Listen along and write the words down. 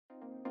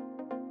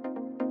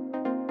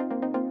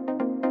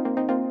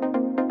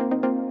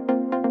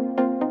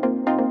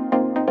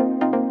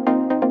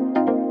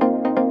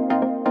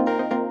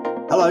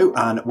Hello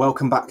and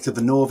welcome back to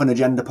the Northern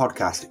Agenda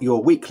podcast,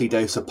 your weekly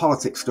dose of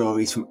politics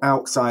stories from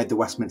outside the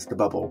Westminster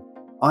bubble.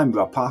 I'm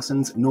Rob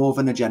Parsons,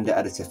 Northern Agenda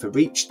editor for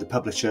Reach, the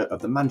publisher of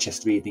the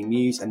Manchester Evening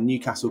News and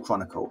Newcastle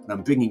Chronicle, and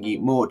I'm bringing you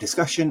more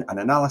discussion and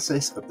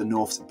analysis of the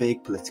North's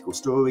big political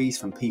stories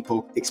from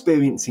people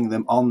experiencing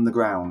them on the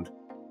ground.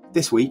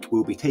 This week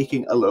we'll be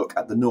taking a look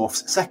at the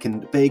North's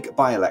second big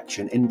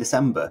by-election in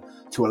December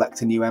to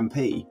elect a new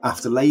MP.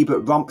 After Labour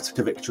romped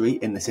to victory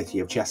in the city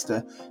of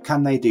Chester,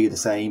 can they do the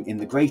same in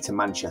the Greater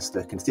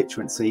Manchester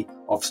constituency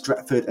of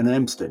Stretford and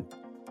Urmston?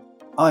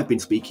 I've been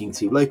speaking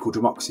to local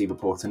democracy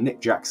reporter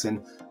Nick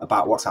Jackson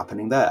about what's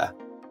happening there.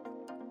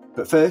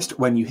 But first,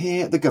 when you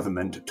hear the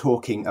government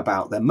talking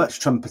about their much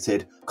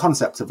trumpeted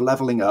concept of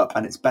levelling up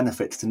and its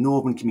benefits to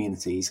northern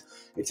communities,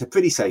 it's a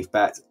pretty safe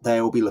bet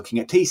they'll be looking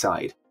at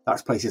Teesside.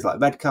 That's places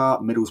like Redcar,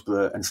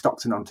 Middlesbrough and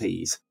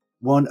Stockton-on-Tees.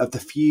 One of the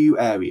few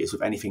areas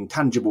with anything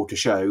tangible to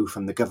show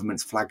from the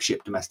government's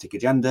flagship domestic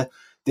agenda,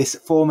 this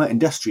former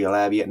industrial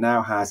area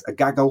now has a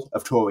gaggle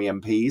of Tory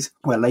MPs,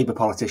 where Labour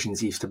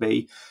politicians used to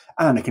be,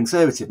 and a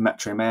Conservative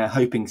Metro Mayor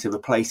hoping to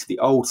replace the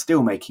old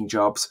steelmaking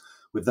jobs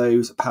with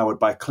those powered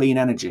by clean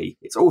energy.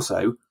 It's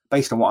also,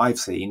 based on what I've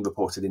seen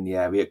reported in the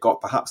area,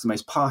 got perhaps the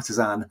most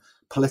partisan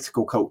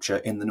political culture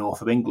in the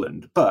north of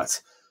England.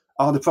 But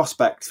are the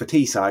prospects for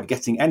Teesside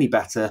getting any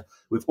better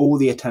with all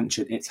the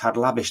attention it's had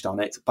lavished on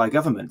it by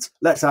government?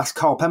 Let's ask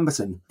Carl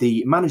Pemberton,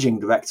 the Managing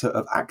Director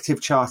of Active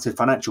Chartered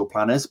Financial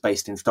Planners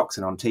based in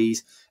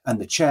Stockton-on-Tees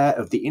and the Chair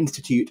of the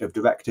Institute of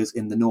Directors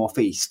in the North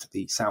East,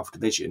 the South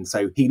Division.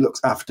 So he looks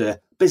after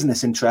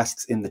business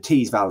interests in the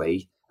Tees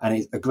Valley and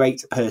is a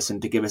great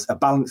person to give us a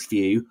balanced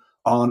view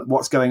on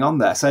what's going on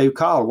there. So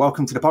Carl,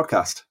 welcome to the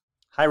podcast.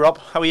 Hi Rob,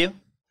 how are you?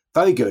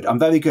 Very good. I'm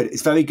very good.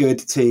 It's very good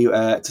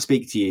to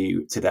speak to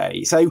you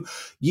today. So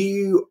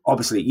you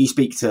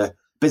speak to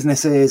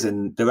businesses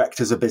and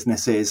directors of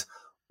businesses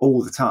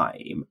all the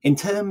time. In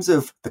terms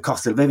of the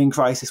cost of living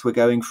crisis we're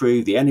going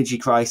through, the energy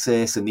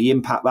crisis and the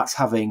impact that's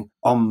having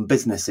on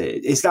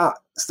businesses, is that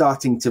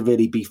starting to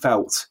really be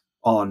felt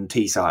on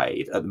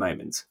Teesside at the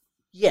moment?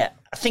 Yeah,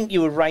 I think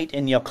you were right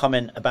in your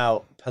comment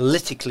about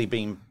politically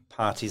being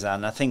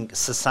partisan. I think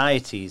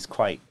society is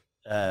quite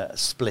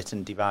split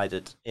and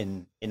divided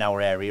in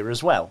our area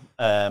as well.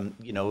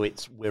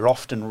 We're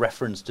often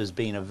referenced as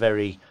being a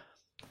very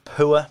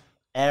poor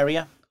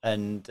area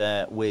and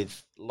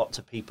with lots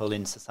of people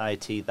in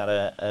society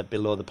that are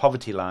below the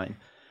poverty line.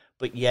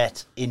 But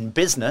yet in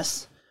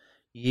business,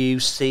 you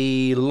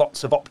see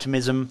lots of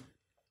optimism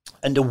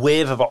and a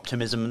wave of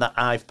optimism that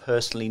I've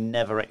personally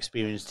never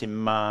experienced in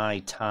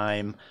my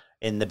time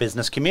in the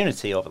business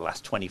community over the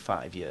last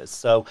 25 years.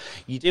 So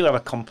you do have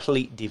a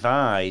complete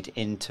divide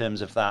in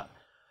terms of that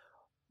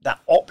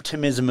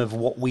optimism of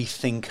what we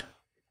think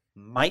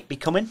might be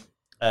coming,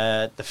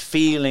 the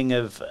feeling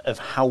of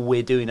how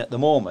we're doing at the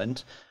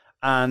moment.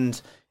 And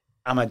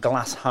I'm a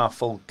glass half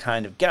full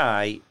kind of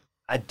guy.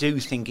 I do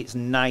think it's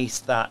nice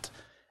that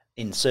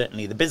in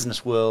certainly the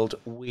business world,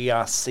 we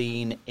are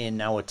seen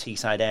in our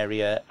Teesside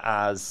area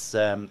as,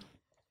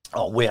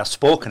 or we are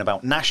spoken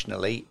about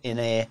nationally in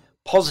a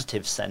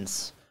positive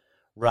sense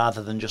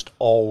rather than just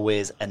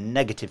always a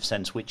negative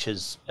sense, which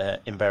has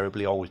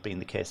invariably always been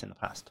the case in the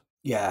past.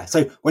 Yeah.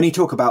 So when you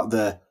talk about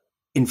the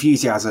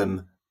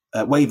enthusiasm,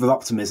 wave of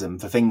optimism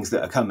for things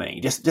that are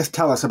coming, just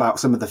tell us about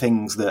some of the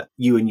things that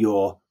you and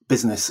your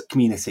business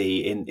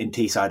community in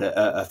Teesside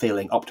are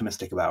feeling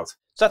optimistic about.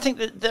 So I think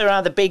that there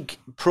are the big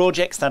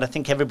projects that I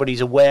think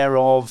everybody's aware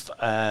of,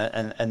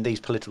 and these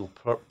political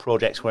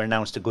projects were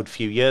announced a good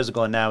few years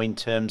ago now in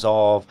terms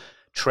of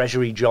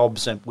Treasury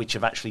jobs, which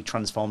have actually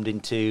transformed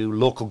into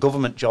local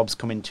government jobs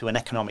coming to an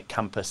economic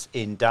campus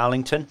in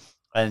Darlington.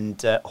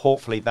 And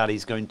hopefully that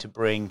is going to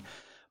bring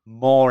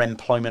more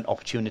employment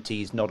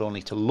opportunities, not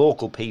only to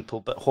local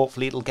people, but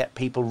hopefully it'll get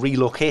people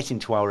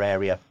relocating to our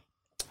area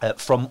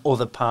from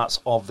other parts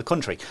of the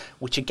country,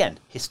 which again,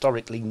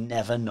 historically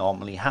never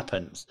normally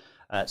happens.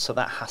 So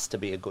that has to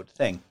be a good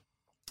thing.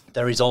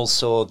 There is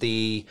also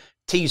the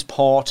Tees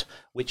Port,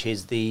 which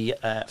is the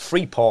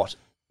Freeport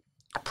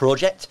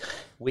project,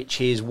 which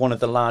is one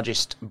of the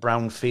largest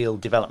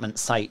brownfield development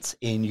sites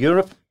in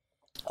Europe,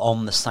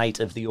 on the site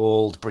of the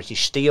old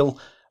British Steel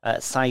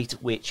site,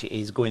 which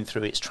is going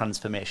through its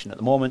transformation at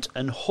the moment.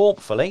 And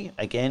hopefully,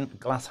 again,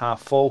 glass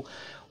half full,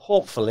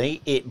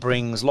 hopefully it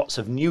brings lots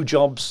of new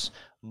jobs,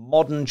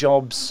 modern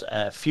jobs,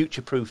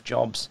 future-proof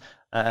jobs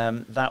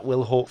that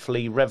will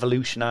hopefully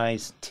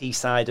revolutionise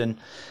Teesside. And,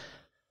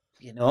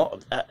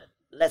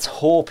 let's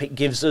hope it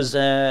gives us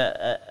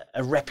a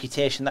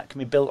reputation that can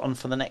be built on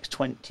for the next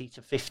 20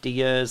 to 50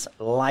 years,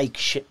 like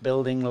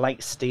shipbuilding,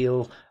 like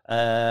steel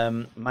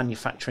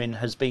manufacturing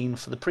has been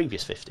for the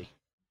previous 50.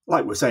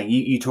 Like we're saying,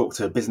 you talk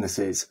to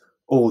businesses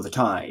all the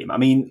time. I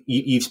mean,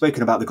 you've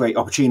spoken about the great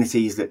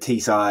opportunities that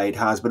Teesside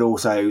has, but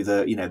also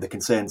the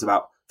concerns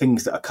about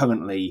things that are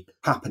currently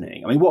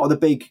happening. I mean, what are the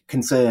big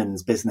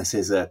concerns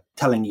businesses are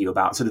telling you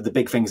about, sort of the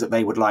big things that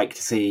they would like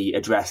to see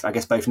addressed, I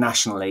guess, both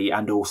nationally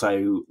and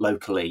also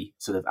locally,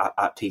 sort of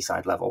at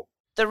Teesside level?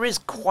 There is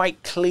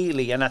quite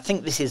clearly, and I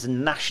think this is a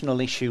national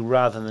issue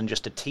rather than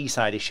just a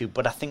Teesside issue,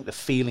 but I think the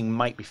feeling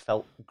might be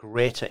felt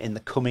greater in the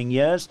coming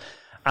years,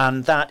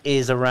 and that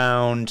is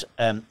around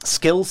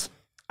skills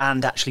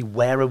and actually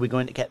where are we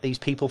going to get these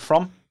people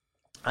from.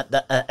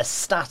 A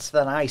stat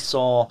that I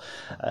saw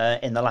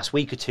in the last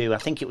week or two, I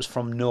think it was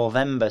from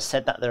November,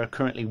 said that there are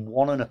currently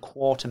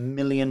 1.25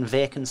 million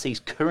vacancies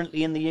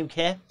currently in the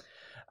UK,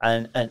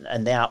 and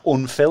they are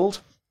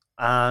unfilled.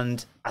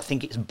 And I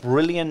think it's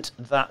brilliant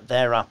that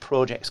there are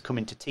projects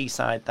coming to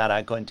Teesside that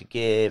are going to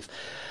give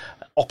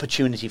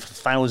opportunity for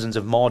thousands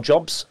of more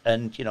jobs.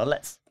 And,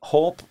 let's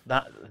hope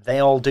that they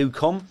all do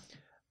come.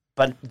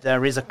 But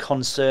there is a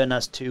concern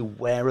as to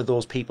where are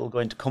those people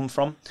going to come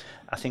from.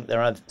 I think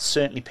there are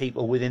certainly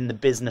people within the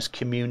business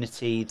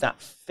community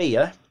that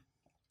fear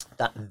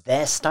that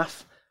their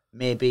staff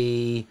may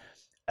be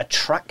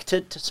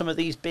attracted to some of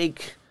these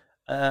big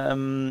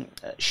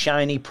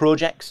shiny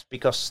projects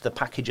because the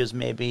packages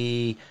may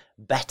be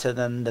better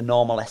than the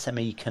normal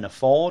SME can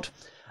afford.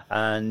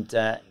 And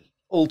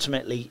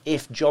ultimately,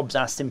 if jobs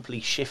are simply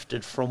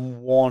shifted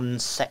from one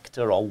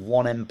sector or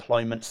one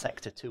employment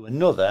sector to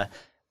another,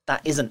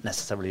 that isn't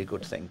necessarily a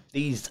good thing.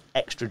 These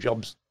extra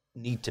jobs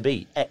need to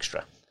be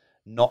extra,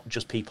 not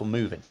just people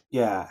moving.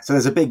 Yeah, so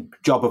there's a big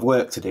job of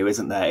work to do,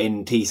 isn't there,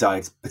 in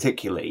Teesside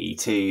particularly,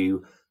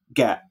 to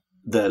get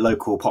the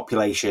local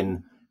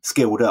population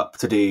skilled up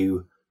to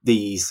do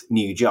these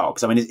new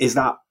jobs. I mean, is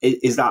that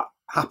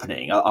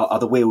happening? Are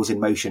the wheels in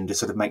motion to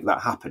sort of make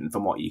that happen,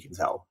 from what you can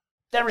tell?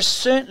 There is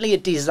certainly a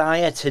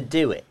desire to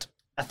do it.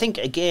 I think,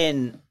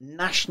 again,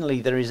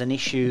 nationally there is an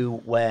issue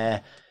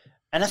where,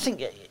 and I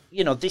think,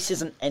 this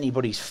isn't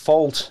anybody's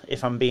fault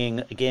if I'm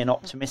being, again,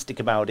 optimistic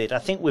about it. I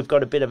think we've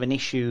got a bit of an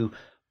issue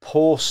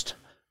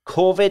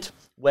post-COVID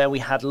where we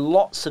had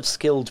lots of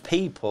skilled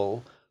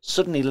people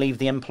suddenly leave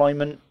the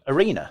employment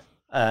arena.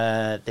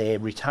 They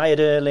retired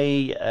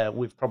early.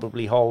 We've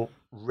probably all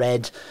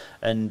read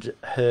and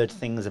heard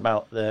things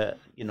about the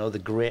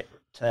great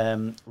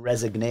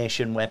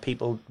resignation, where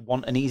people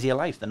want an easier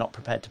life. They're not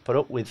prepared to put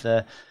up with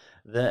the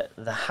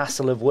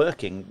hassle of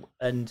working.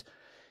 And,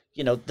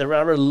 there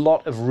are a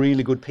lot of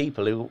really good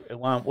people who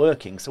aren't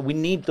working. So we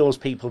need those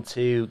people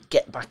to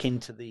get back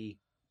into the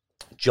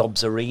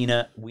jobs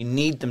arena. We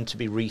need them to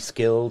be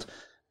reskilled,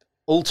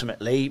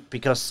 ultimately,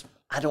 because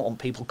I don't want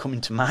people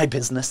coming to my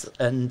business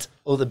and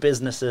other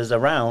businesses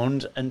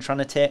around and trying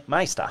to take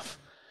my staff.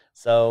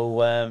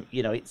 So,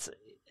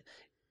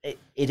 it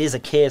is a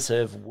case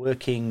of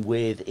working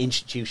with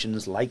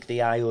institutions like the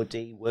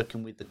IOD,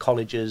 working with the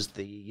colleges,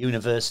 the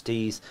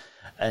universities,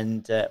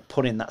 and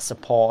putting that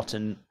support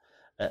and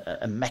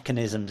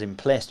mechanisms in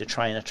place to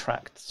try and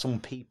attract some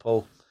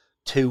people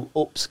to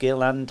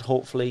upskill and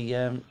hopefully,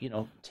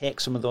 take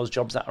some of those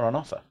jobs that are on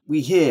offer.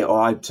 We hear,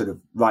 or I sort of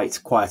write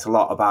quite a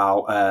lot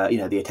about,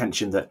 the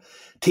attention that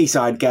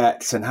Teesside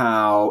gets and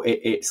how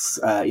it's,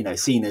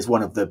 seen as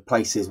one of the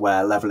places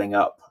where levelling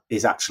up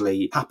is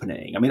actually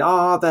happening. I mean,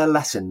 are there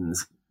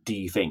lessons, do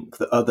you think,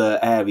 that other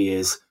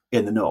areas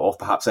in the north,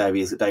 perhaps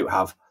areas that don't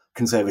have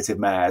Conservative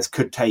mayors,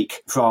 could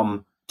take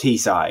from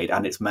Teesside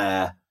and its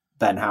mayor,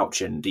 Ben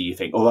Houchin, do you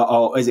think?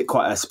 Or is it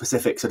quite a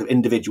specific sort of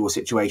individual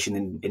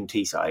situation in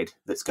Teesside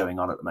that's going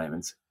on at the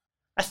moment?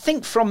 I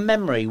think from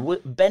memory,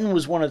 Ben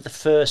was one of the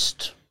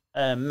first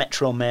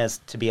Metro mayors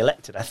to be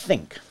elected, I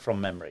think, from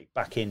memory,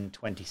 back in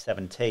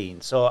 2017.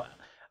 So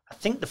I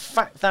think the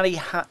fact that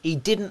he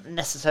didn't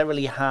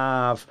necessarily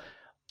have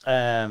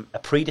a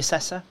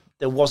predecessor,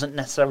 there wasn't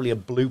necessarily a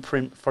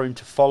blueprint for him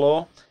to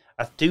follow.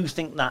 I do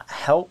think that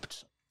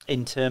helped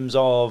in terms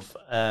of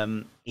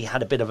he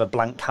had a bit of a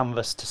blank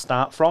canvas to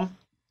start from.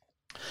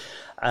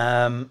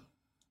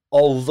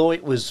 Although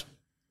it was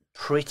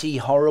pretty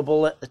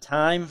horrible at the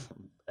time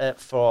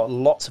for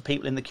lots of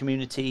people in the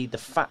community, the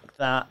fact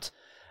that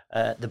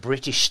the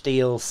British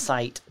Steel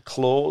site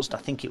closed, I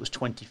think it was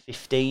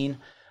 2015,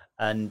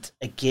 and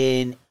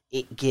again,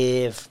 it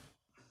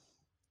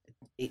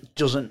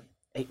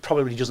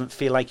probably doesn't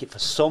feel like it for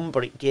some,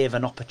 but it gave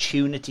an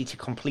opportunity to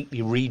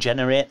completely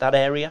regenerate that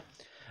area.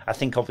 I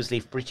think obviously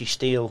if British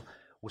Steel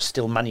was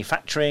still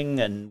manufacturing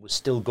and was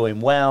still going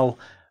well,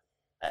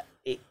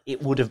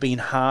 it would have been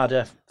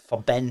harder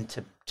for Ben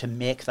to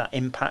make that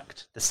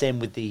impact. The same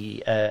with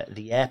the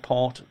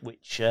airport,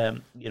 which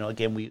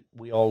again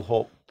we all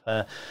hope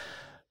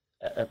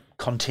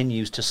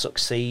continues to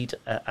succeed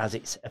as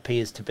it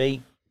appears to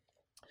be.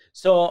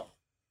 So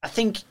I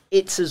think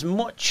it's as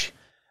much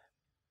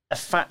a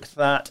fact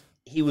that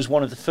he was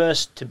one of the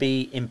first to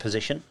be in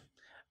position.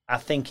 I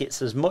think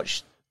it's as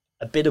much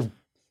a bit of,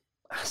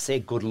 I say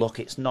good luck,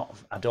 it's not,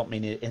 I don't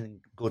mean it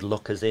in good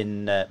luck as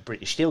in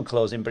British Steel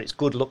closing, but it's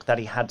good luck that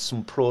he had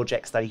some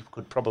projects that he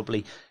could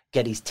probably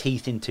get his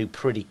teeth into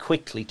pretty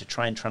quickly to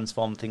try and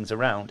transform things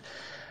around.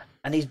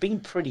 And he's been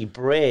pretty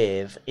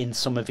brave in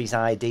some of his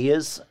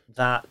ideas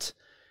that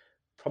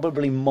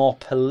probably more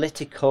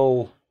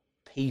political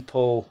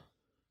people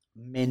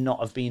may not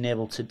have been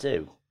able to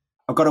do.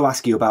 I've got to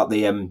ask you about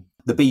the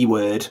the B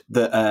word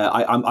that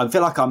I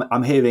feel like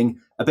I'm hearing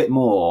a bit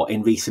more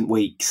in recent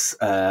weeks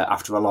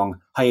after a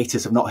long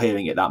hiatus of not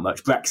hearing it that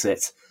much.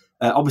 Brexit.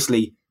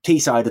 Obviously,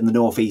 Teesside and the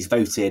North East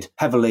voted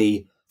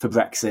heavily for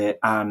Brexit,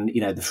 and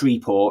the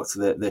Freeport,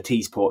 the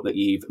Teesport that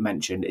you've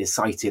mentioned, is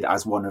cited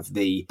as one of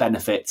the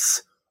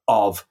benefits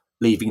of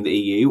leaving the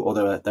EU.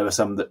 Although there are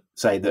some that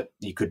say that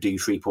you could do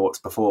free ports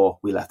before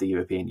we left the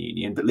European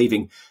Union. But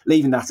leaving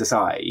that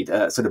aside,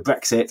 sort of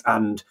Brexit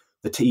and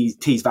the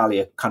Tees Valley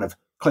are kind of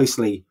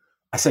closely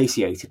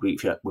associated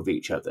with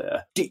each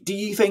other. Do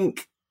you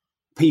think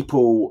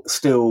people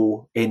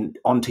still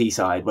on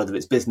Teesside, whether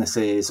it's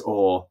businesses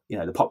or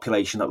the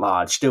population at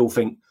large, still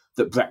think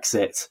that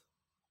Brexit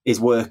is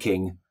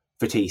working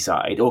for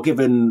Teesside, or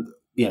given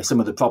some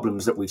of the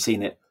problems that we've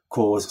seen it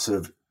cause sort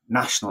of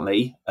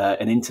nationally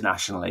and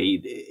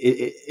internationally,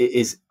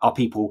 are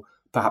people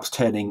perhaps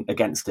turning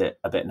against it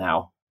a bit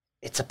now?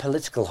 It's a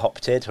political hot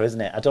potato, isn't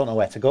it? I don't know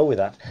where to go with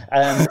that.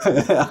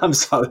 I'm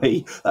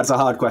sorry, that's a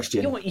hard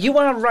question. You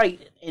are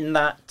right in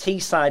that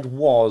Teesside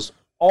was,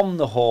 on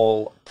the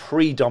whole,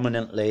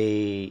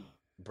 predominantly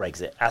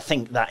Brexit. I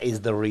think that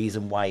is the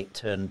reason why it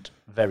turned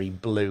very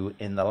blue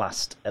in the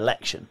last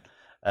election,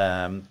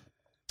 on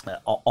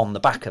the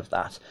back of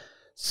that.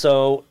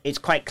 So it's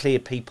quite clear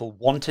people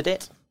wanted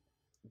it.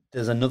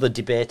 There's another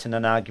debate and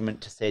an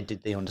argument to say,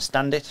 did they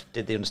understand it?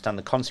 Did they understand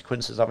the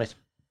consequences of it?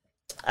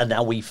 And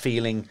are we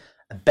feeling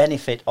a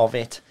benefit of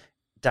it,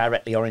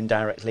 directly or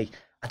indirectly?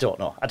 I don't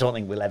know. I don't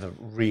think we'll ever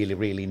really,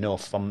 really know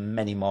for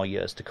many more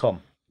years to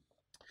come.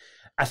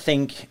 I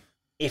think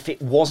if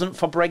it wasn't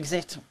for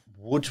Brexit,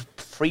 would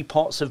free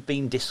ports have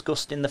been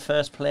discussed in the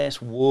first place?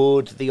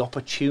 Would the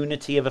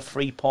opportunity of a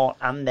free port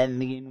and then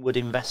the inward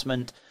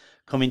investment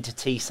come into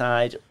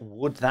Teesside,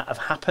 would that have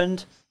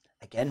happened?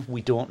 Again,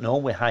 we don't know.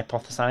 We're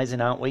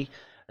hypothesising, aren't we?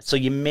 So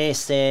you may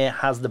say,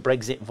 has the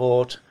Brexit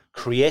vote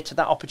created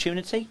that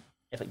opportunity?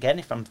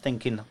 If I'm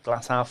thinking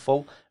glass half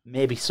full,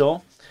 maybe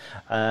so.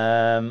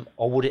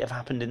 Or would it have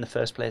happened in the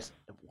first place?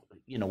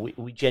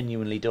 We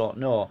genuinely don't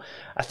know.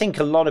 I think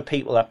a lot of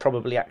people are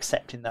probably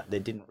accepting that they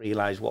didn't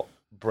realise what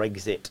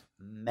Brexit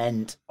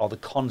meant or the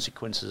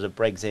consequences of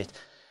Brexit.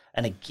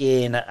 And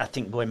again, I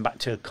think going back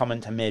to a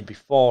comment I made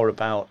before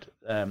about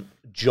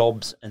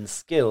jobs and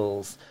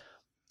skills,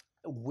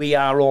 we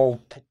are all,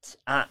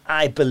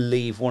 I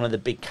believe, one of the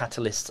big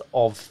catalysts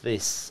of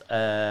this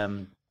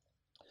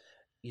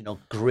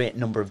great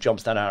number of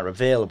jobs that are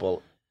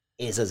available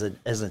is as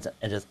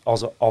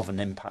of an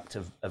impact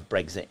of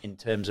Brexit, in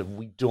terms of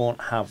we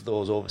don't have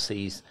those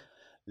overseas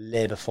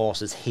labour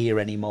forces here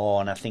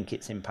anymore, and I think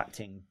it's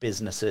impacting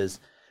businesses,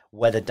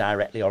 whether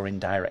directly or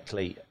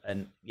indirectly,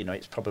 and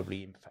it's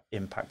probably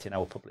impacting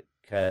our public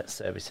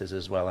services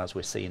as well, as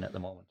we're seeing at the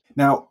moment.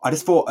 Now, I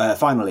just thought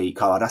finally,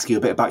 Carl, I'd ask you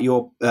a bit about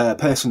your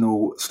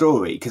personal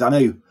story, because I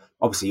know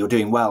obviously you're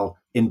doing well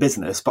in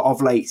business, but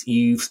of late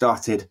you've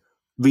started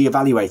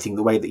reevaluating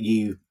the way that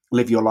you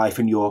live your life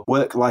and your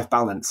work-life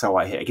balance, so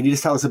I hear. Can you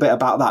just tell us a bit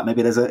about that?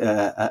 Maybe there's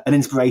an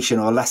inspiration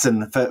or a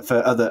lesson for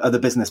other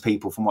business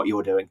people from what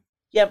you're doing.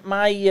 Yeah,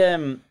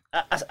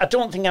 I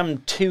don't think I'm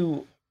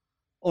too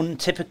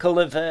untypical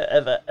of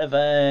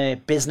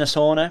a business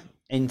owner,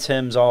 in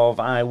terms of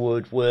I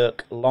would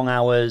work long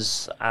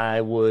hours,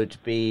 I would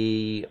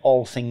be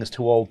all things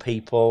to all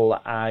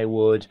people, I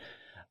would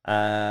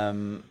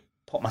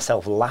put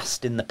myself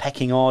last in the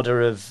pecking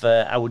order of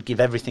I would give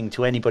everything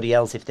to anybody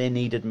else. If they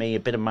needed me, a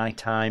bit of my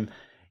time,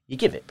 you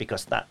give it,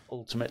 because that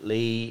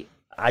ultimately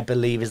I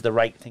believe is the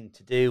right thing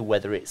to do,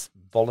 whether it's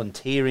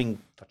volunteering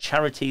for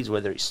charities,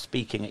 whether it's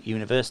speaking at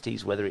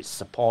universities, whether it's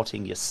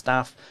supporting your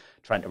staff,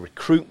 trying to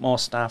recruit more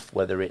staff,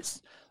 whether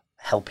it's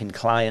helping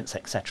clients,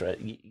 etc.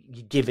 You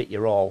give it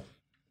your all.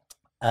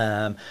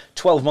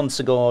 12 months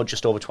ago,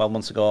 just over 12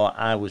 months ago,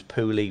 I was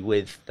poorly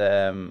with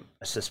a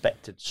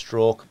suspected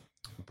stroke,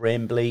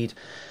 brain bleed,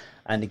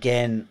 and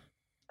again,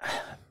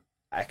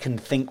 I can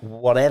think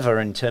whatever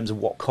in terms of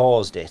what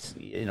caused it.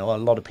 A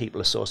lot of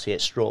people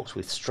associate strokes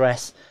with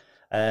stress,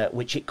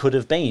 which it could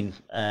have been.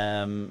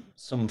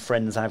 Some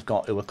friends I've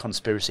got who are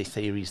conspiracy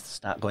theories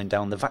start going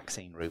down the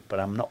vaccine route, but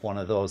I'm not one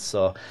of those,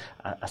 so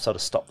I sort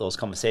of stop those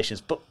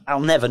conversations. But I'll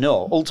never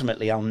know.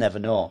 Ultimately, I'll never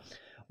know.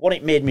 What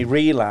it made me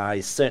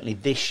realise, certainly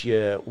this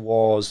year,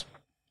 was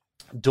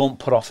don't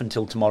put off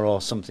until tomorrow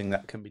something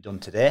that can be done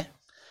today,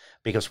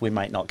 because we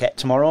might not get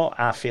tomorrow.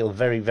 I feel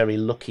very, very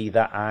lucky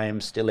that I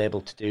am still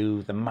able to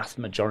do the vast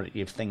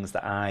majority of things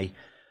that I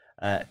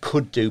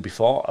could do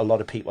before. A lot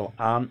of people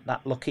aren't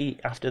that lucky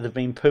after they've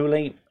been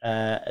poorly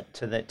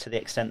to the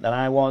extent that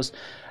I was,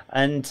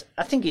 and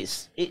I think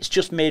it's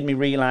just made me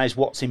realise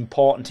what's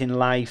important in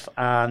life.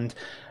 And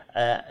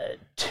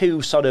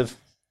two sort of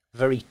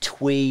very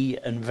twee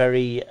and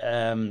very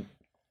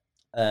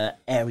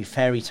airy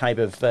fairy type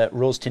of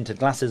rose tinted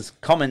glasses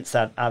comments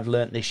that I've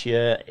learnt this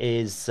year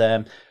is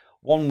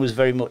one was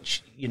very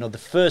much, the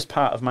first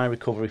part of my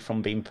recovery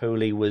from being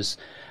poorly was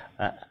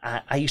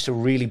I used to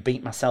really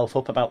beat myself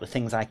up about the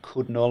things I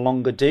could no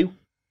longer do,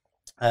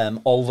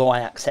 although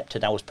I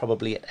accepted I was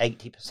probably at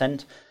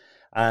 80%.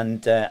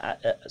 And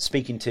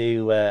speaking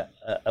to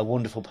a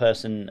wonderful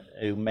person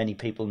who many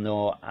people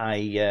know,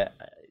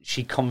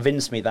 she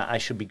convinced me that I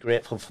should be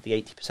grateful for the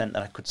 80%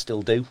 that I could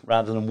still do,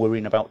 rather than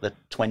worrying about the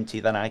 20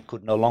 that I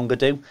could no longer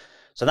do.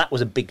 So that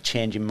was a big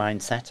change in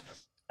mindset.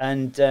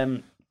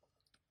 And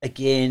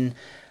again,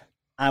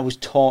 I was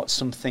taught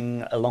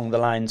something along the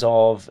lines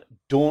of,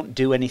 don't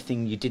do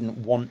anything you didn't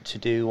want to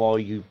do or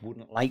you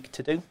wouldn't like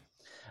to do.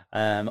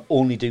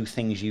 Only do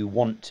things you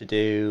want to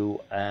do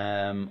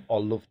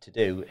or love to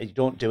do. You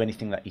don't do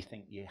anything that you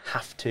think you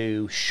have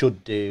to,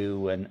 should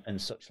do,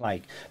 and such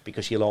like,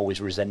 because you'll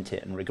always resent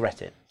it and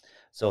regret it.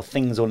 So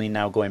things only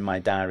now go in my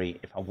diary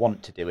if I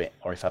want to do it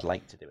or if I'd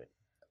like to do it.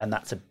 And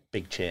that's a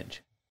big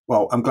change.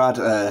 Well, I'm glad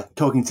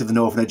talking to the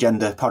Northern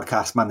Agenda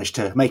podcast managed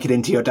to make it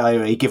into your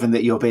diary, given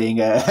that you're being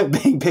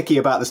being picky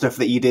about the stuff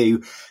that you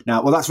do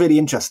now. Well, that's really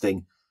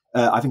interesting.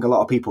 I think a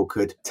lot of people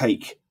could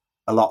take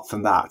a lot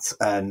from that,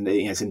 and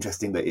it's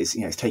interesting that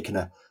it's taken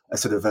a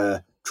sort of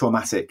a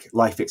traumatic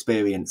life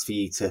experience for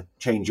you to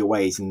change your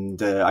ways,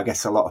 and I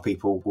guess a lot of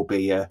people will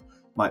be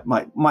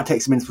might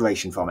take some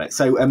inspiration from it.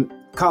 So,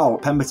 Carl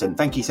Pemberton,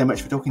 thank you so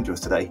much for talking to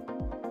us today.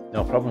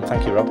 No problem.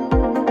 Thank you,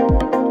 Rob.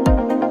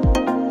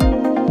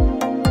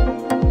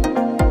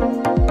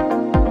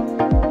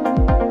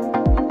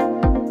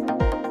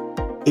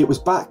 It was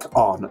back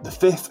on the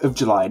 5th of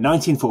July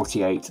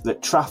 1948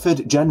 that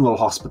Trafford General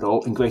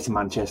Hospital in Greater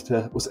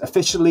Manchester was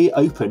officially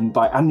opened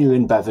by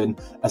Aneurin Bevan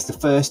as the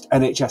first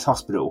NHS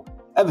hospital.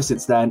 Ever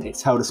since then,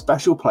 it's held a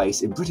special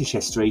place in British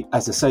history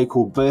as the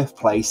so-called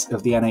birthplace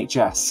of the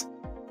NHS.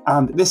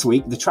 And this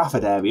week, the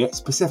Trafford area,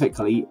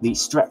 specifically the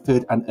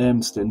Stretford and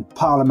Urmston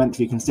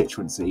parliamentary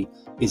constituency,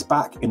 is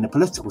back in the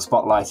political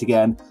spotlight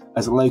again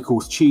as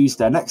locals choose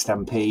their next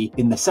MP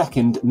in the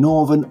second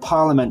Northern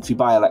parliamentary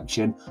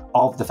by-election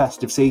of the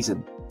festive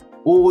season.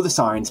 All the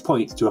signs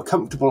point to a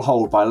comfortable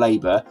hold by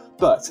Labour,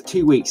 but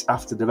 2 weeks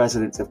after the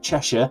residents of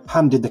Cheshire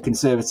handed the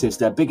Conservatives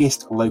their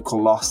biggest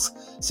local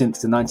loss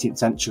since the 19th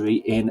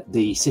century in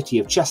the City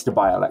of Chester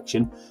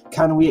by-election,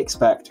 can we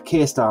expect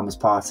Keir Starmer's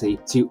party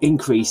to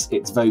increase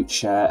its vote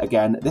share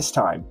again this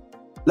time?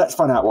 Let's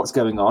find out what's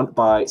going on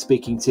by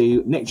speaking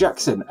to Nick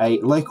Jackson, a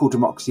local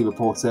democracy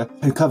reporter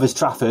who covers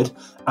Trafford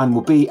and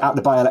will be at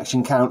the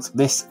by-election count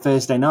this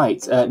Thursday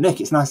night. Nick,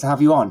 it's nice to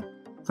have you on.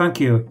 Thank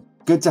you.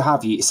 Good to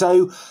have you.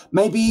 So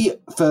maybe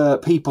for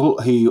people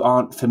who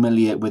aren't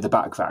familiar with the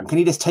background, can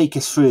you just take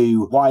us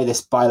through why this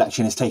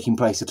by-election is taking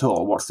place at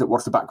all? What's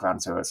the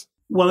background to it?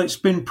 Well, it's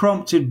been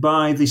prompted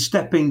by the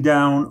stepping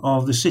down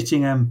of the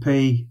sitting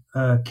MP,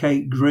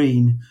 Kate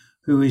Green,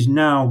 who is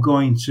now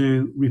going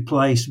to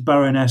replace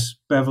Baroness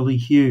Beverly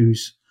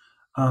Hughes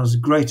as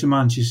Greater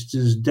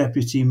Manchester's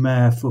Deputy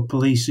Mayor for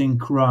Policing,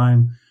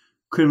 Crime,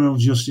 Criminal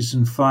Justice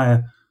and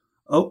Fire,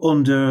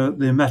 under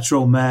the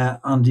Metro Mayor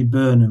Andy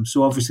Burnham.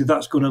 So obviously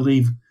that's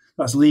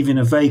leaving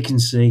a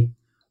vacancy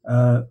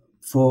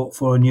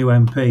for a new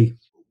MP.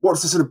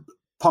 What's the sort of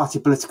party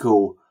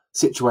political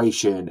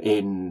situation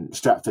in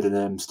Stretford and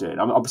Urmston?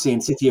 Obviously in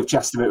the City of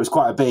Chester it was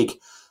quite a big,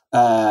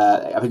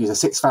 I think it was a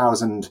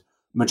 6,000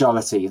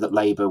 majority that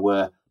Labour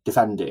were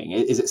defending.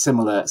 Is it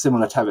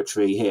similar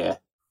territory here?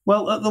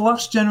 Well, at the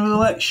last general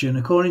election,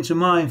 according to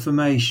my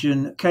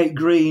information, Kate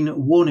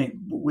Green won it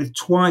with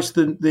twice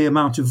the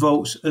amount of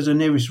votes as her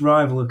nearest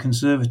rival, a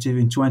Conservative,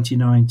 in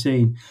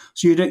 2019.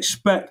 So you'd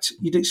expect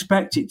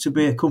it to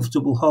be a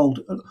comfortable hold.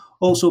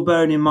 Also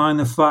bearing in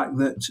mind the fact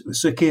that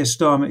Sir Keir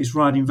Starmer is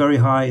riding very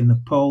high in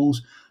the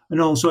polls.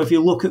 And also, if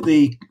you look at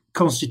the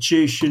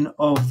constitution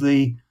of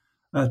the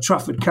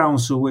Trafford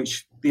Council,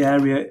 which the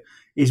area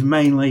is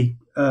mainly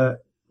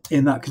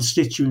in that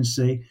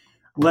constituency,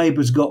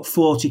 Labour's got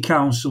 40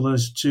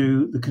 councillors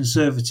to the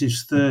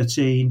Conservatives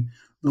 13,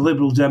 the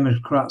Liberal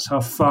Democrats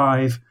have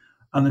 5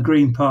 and the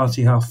Green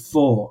Party have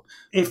 4.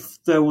 If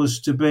there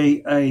was to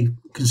be a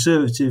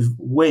Conservative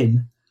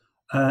win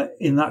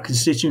in that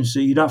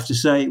constituency, you'd have to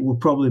say it would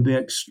probably be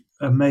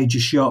a major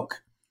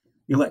shock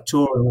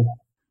electorally.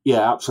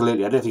 Yeah,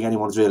 absolutely. I don't think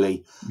anyone's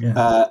really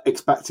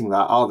expecting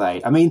that, are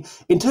they? I mean,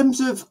 in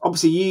terms of,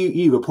 obviously,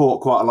 you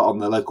report quite a lot on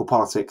the local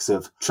politics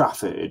of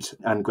Trafford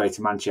and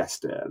Greater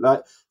Manchester.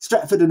 Like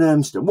Stretford and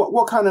Urmston,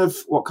 what kind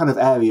of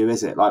area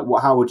is it? Like,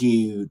 how would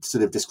you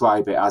sort of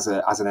describe it as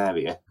an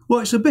area?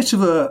 Well, it's a bit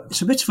of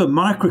a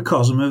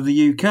microcosm of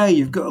the UK.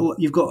 You've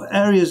got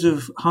areas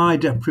of high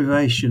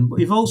deprivation,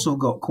 but you've also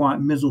got quite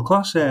middle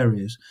class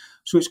areas.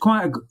 So it's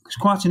quite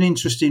an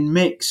interesting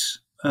mix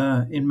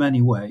in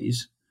many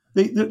ways.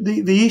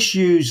 The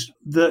issues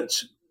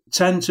that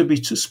tend to be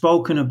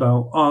spoken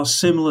about are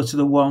similar to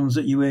the ones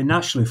that you hear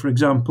nationally. For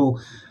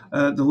example,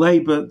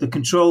 the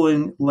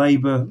controlling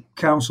Labour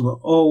council are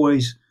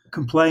always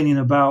complaining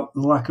about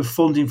the lack of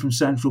funding from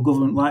central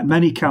government, like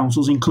many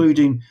councils,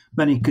 including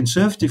many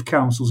Conservative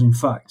councils, in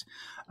fact.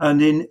 And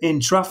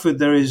in Trafford,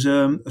 there is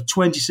a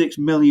 £26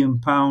 million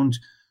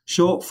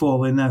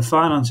shortfall in their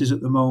finances at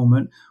the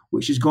moment,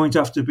 which is going to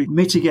have to be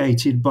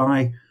mitigated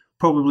by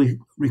probably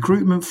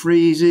recruitment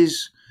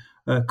freezes,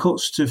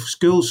 cuts to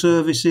school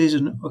services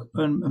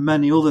and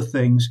many other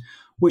things.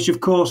 which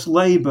of course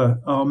Labour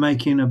are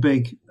making a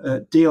big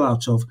deal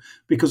out of,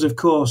 because of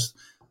course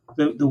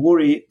the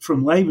worry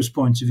from Labour's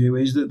point of view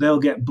is that they'll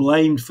get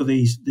blamed for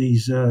these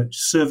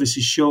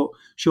services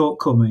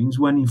shortcomings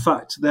when in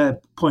fact they're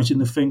pointing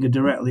the finger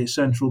directly at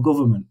central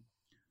government.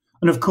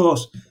 And of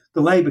course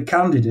the Labour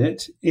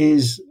candidate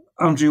is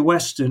Andrew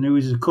Weston, who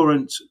is the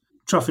current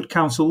Trafford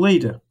Council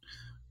leader,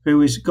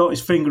 who has got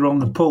his finger on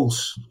the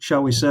pulse,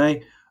 shall we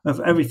say, of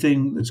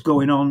everything that's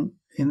going on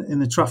in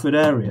the Trafford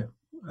area,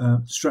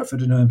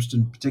 Stretford and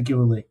Urmston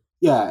particularly.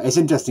 Yeah, it's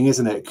interesting,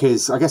 isn't it?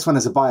 Because I guess when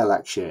there's a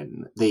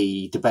by-election,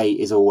 the debate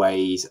is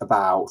always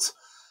about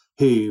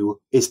who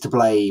is to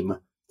blame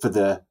for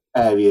the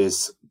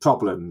area's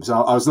problems.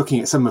 I was looking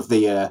at some of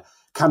the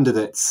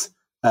candidates,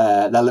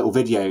 their little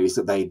videos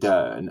that they'd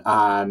done,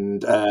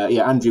 and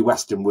Andrew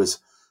Weston was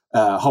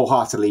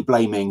wholeheartedly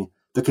blaming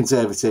the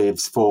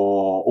Conservatives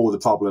for all the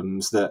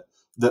problems that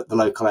the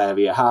local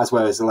area has,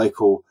 whereas the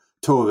local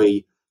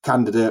Tory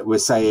candidate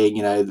was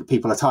saying, that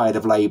people are tired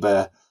of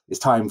Labour, it's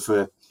time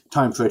for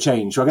a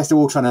change. So I guess they're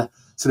all trying to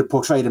sort of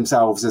portray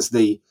themselves as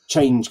the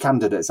change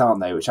candidates,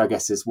 aren't they? Which I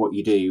guess is what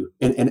you do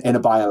in a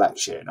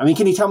by-election. I mean,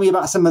 can you tell me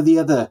about some of the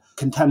other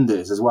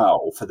contenders as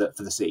well for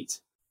the seat?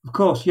 Of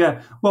course,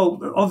 yeah. Well,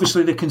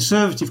 obviously the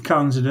Conservative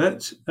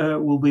candidate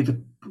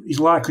is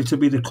likely to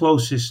be the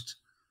closest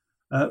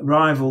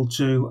rival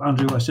to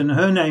Andrew Weston.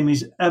 Her name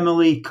is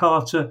Emily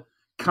Carter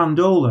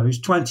Candola,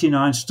 who's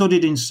 29,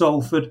 studied in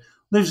Salford,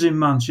 lives in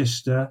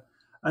Manchester,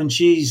 and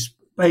she's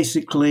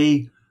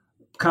basically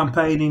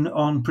campaigning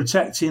on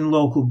protecting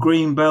local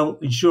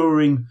greenbelt,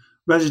 ensuring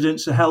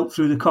residents are helped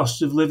through the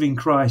cost of living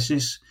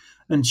crisis,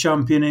 and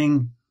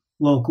championing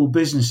local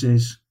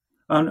businesses.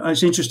 And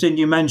it's interesting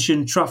you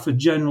mentioned Trafford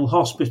General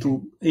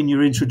Hospital in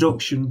your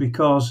introduction,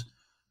 because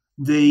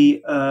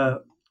the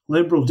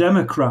Liberal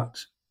Democrat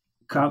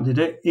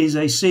candidate is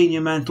a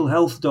senior mental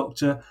health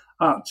doctor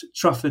at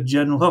Trafford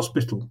General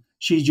Hospital.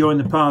 She joined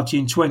the party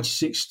in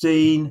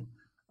 2016,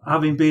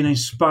 having been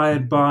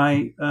inspired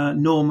by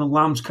Norman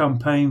Lamb's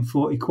campaign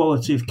for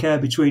equality of care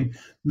between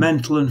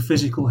mental and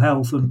physical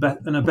health and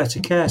a better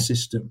care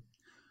system.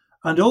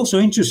 And also,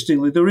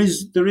 interestingly, there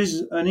is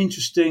an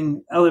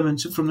interesting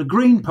element from the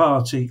Green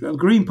Party. The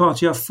Green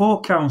Party have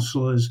 4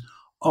 councillors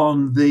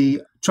on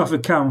the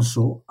Trafford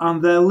Council,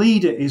 and their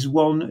leader is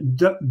one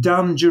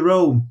Dan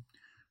Jerome,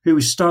 who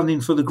is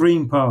standing for the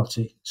Green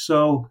Party.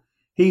 So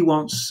he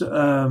wants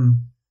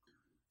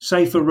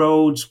safer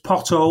roads,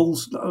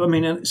 potholes. I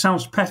mean, it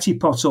sounds petty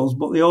potholes,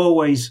 but they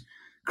always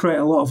create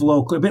a lot of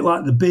local, a bit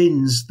like the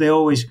bins, they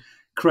always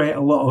create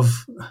a lot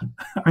of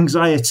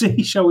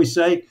anxiety, shall we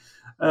say.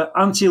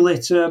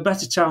 Anti-litter,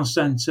 better town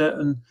centre,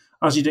 and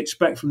as you'd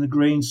expect from the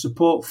Greens,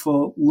 support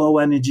for low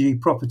energy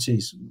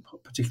properties,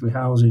 particularly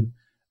housing,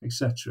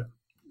 etc.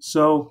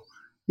 So,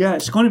 yeah,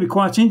 it's going to be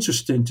quite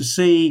interesting to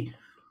see.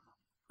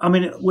 I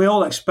mean, we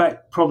all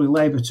expect probably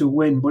Labour to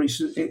win, but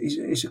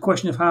it's a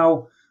question of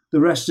how the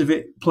rest of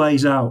it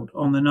plays out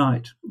on the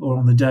night or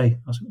on the day,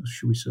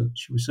 should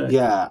we say?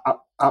 Yeah,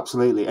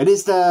 absolutely. And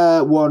is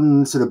there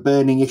one sort of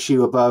burning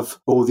issue above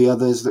all the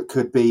others that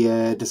could be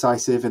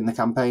decisive in the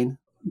campaign?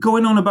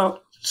 Going on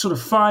about sort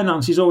of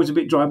finance is always a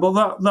bit dry, but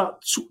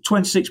that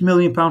 £26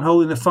 million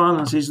hole in the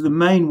finance is the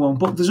main one.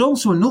 But there's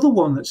also another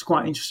one that's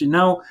quite interesting.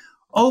 Now,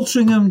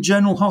 Altrincham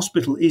General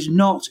Hospital is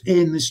not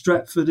in the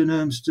Stretford and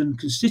Urmston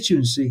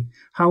constituency.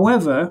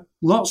 However,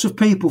 lots of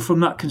people from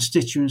that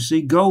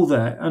constituency go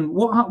there. And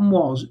what happened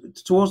was,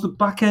 towards the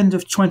back end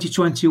of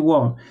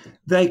 2021,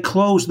 they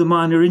closed the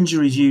minor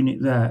injuries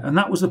unit there. And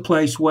that was the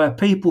place where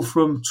people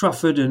from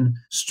Trafford and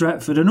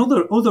Stretford and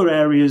other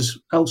areas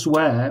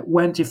elsewhere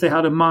went if they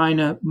had a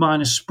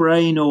minor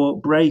sprain or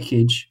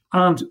breakage.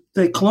 And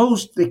they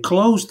closed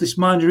this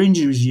minor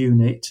injuries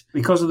unit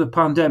because of the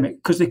pandemic,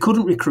 because they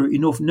couldn't recruit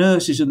enough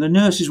nurses, and the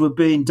nurses were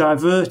being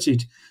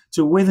diverted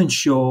to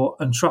Wythenshawe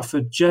and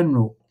Trafford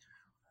General,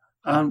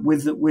 and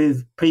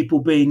with people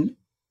being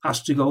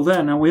asked to go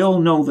there. Now, we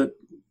all know that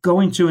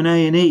going to an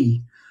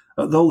A&E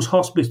at those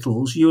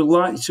hospitals, you're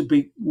likely to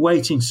be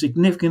waiting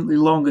significantly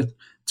longer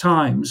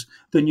times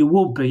than you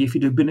would be if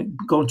you'd have been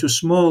going to a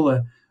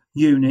smaller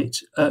unit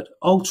at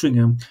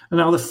Altrincham. And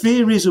now the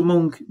fear is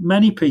among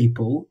many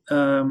people,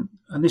 and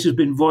this has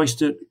been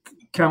voiced at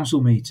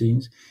council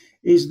meetings,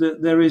 is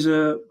that there is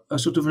a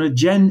sort of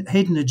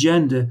hidden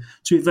agenda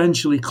to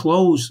eventually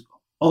close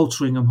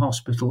Altrincham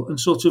Hospital and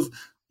sort of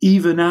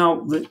even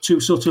out the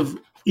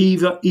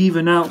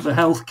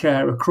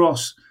healthcare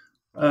across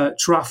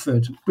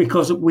Trafford,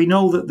 because we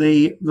know that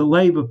the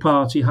Labour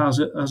Party has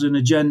an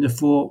agenda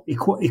for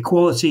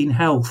equality in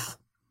health.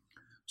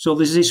 So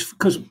there's this,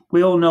 because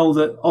we all know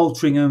that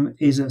Altrincham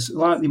is a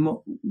slightly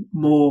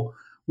more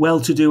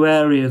well-to-do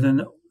area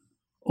than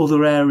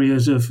other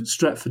areas of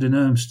Stretford and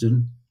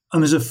Urmston,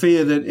 and there's a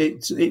fear that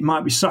it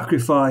might be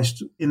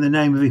sacrificed in the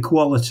name of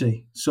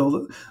equality.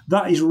 So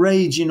that is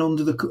raging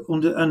under.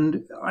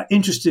 And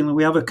interestingly,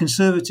 we have a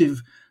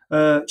Conservative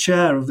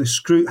chair of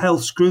the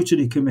Health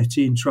Scrutiny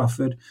Committee in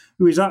Trafford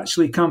who is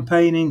actually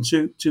campaigning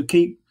to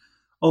keep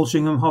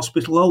Altrincham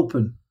Hospital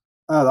open.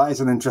 Oh, that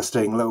is an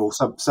interesting little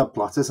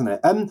subplot, isn't it?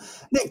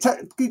 Nick,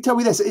 can you tell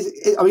me this?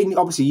 I mean,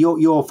 obviously,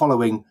 you're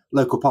following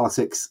local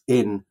politics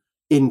in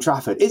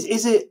Trafford.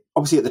 Is it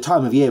obviously at the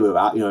time of year we're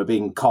at,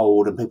 being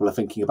cold and people are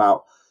thinking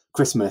about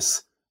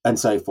Christmas and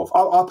so forth?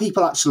 Are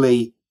people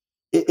actually?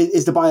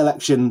 Is the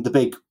by-election the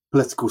big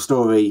political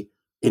story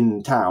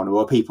in town,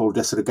 or are people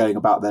just sort of going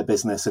about their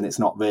business and it's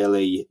not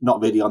really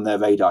on their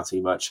radar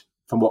too much?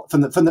 From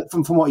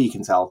what you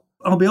can tell.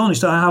 I'll be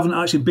honest, I haven't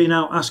actually been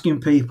out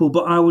asking people,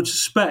 but I would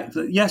suspect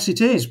that yes,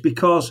 it is,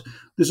 because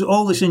there's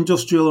all this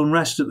industrial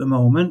unrest at the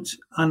moment,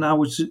 and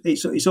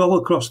it's all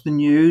across the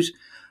news,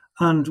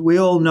 and we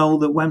all know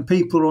that when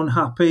people are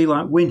unhappy,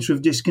 like winter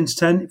of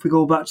discontent, if we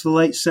go back to the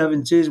late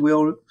 70s,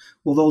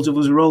 those of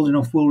us who are old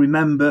enough will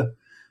remember,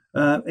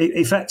 it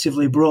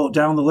effectively brought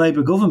down the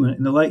Labour government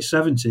in the late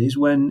 70s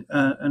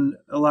and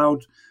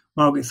allowed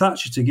Margaret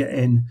Thatcher to get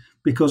in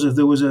because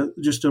there was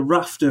just a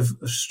raft of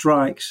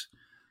strikes.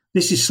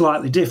 This is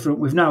slightly different.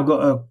 We've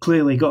now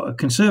clearly got a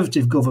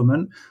Conservative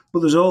government, but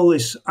there's all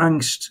this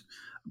angst.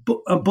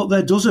 But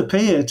there does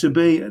appear to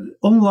be,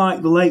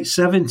 unlike the late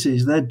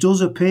 70s, there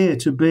does appear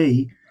to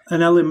be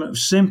an element of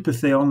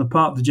sympathy on the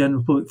part of the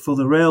general public for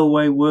the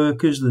railway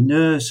workers, the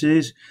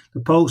nurses,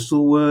 the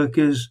postal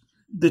workers.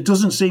 There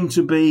doesn't seem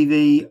to be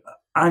the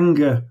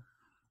anger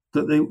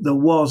that there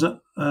was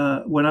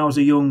when I was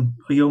a young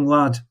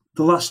lad.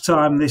 The last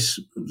time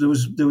there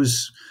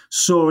was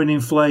soaring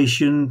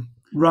inflation,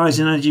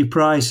 rising energy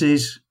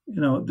prices.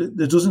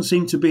 There doesn't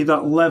seem to be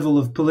that level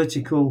of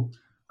political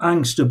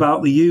angst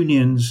about the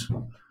unions,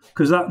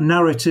 because that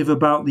narrative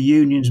about the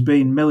unions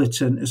being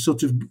militant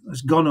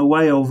has gone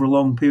away over a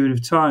long period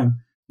of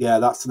time. Yeah,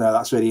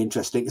 that's really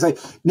interesting. So,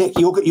 Nick,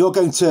 are you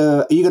going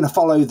to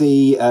follow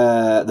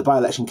the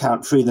by-election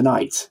count through the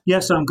night?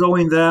 Yes, I'm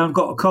going there. I've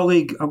got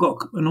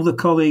another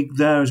colleague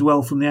there as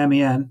well from the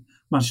MEN,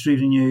 Manchester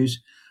Evening News,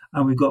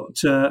 and we've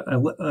got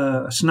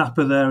a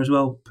snapper there as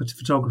well,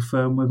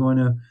 photographer, and we're going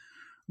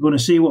to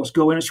see what's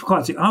going on.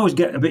 I always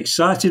get a bit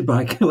excited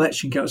by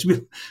election counts.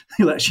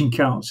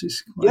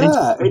 It's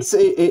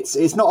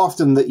not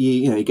often that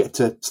you get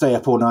to stay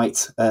up all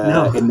night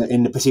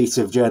in the pursuit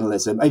of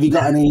journalism. Have you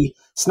got any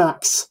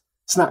snacks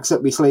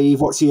up your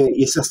sleeve? What's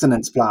your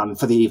sustenance plan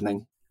for the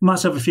evening?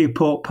 Might have a few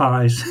pork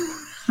pies.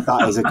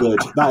 That is a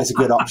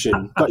good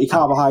option. Got your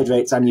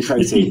carbohydrates and your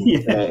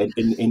protein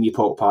in your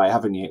pork pie,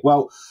 haven't you?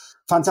 Well,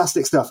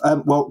 fantastic stuff.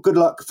 Well, good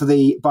luck for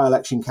the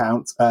by-election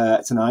count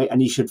tonight,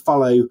 and you should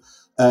follow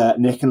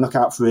Nick and look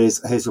out for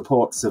his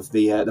reports of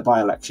the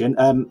by-election.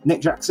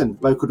 Nick Jackson,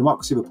 local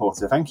democracy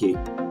reporter. Thank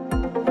you.